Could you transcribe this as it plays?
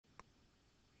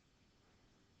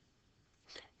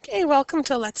Okay, welcome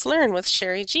to Let's Learn with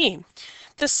Sherry G.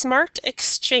 The Smart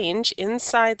Exchange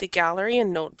inside the gallery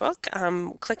and notebook.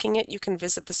 Clicking it, you can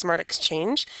visit the Smart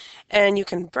Exchange and you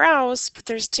can browse, but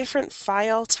there's different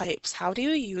file types. How do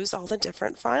you use all the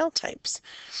different file types?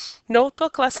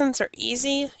 Notebook lessons are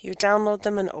easy. You download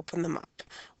them and open them up.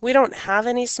 We don't have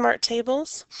any smart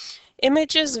tables.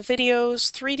 Images,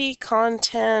 videos, 3D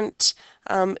content,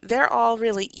 they're all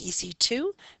really easy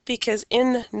too, because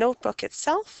in Notebook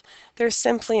itself, there's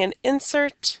simply an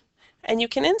insert, and you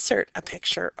can insert a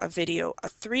picture, a video, a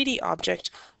 3D object,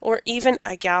 or even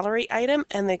a gallery item,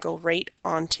 and they go right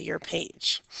onto your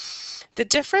page. The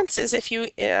difference is if you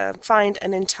find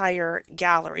an entire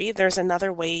gallery, there's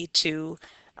another way to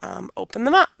open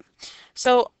them up.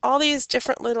 So all these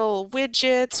different little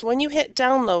widgets, when you hit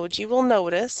download, you will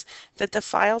notice that the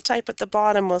file type at the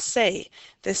bottom will say,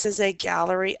 this is a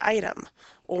gallery item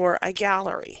or a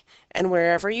gallery. And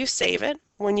wherever you save it,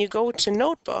 when you go to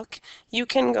Notebook, you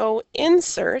can go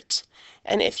Insert,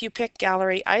 and if you pick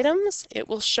Gallery Items, it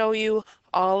will show you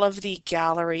all of the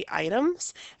gallery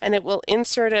items, and it will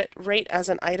insert it right as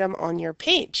an item on your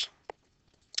page.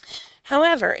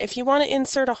 However, if you want to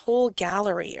insert a whole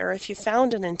gallery or if you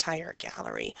found an entire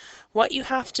gallery, what you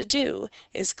have to do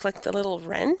is click the little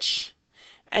wrench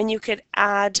and you could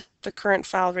add the current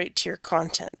file right to your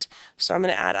content. So I'm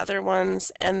going to add other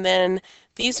ones, and then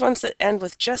these ones that end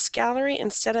with just gallery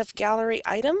instead of gallery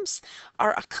items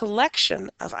are a collection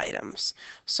of items.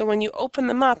 So when you open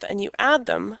them up and you add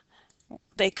them,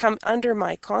 they come under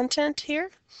my content here.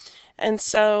 And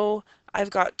so I've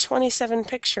got 27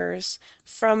 pictures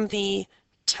from the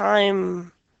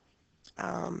time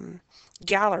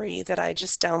gallery that I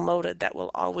just downloaded that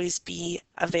will always be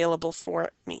available for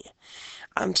me.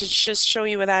 To just show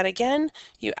you that again,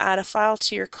 you add a file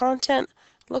to your content,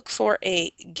 look for a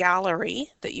gallery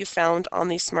that you found on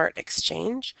the Smart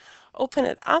Exchange, open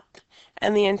it up,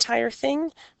 and the entire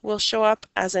thing will show up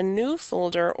as a new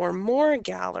folder or more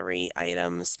gallery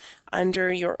items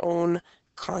under your own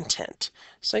content.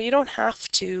 So you don't have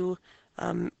to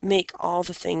make all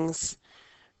the things.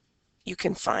 You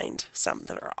can find some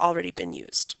that are already been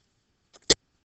used.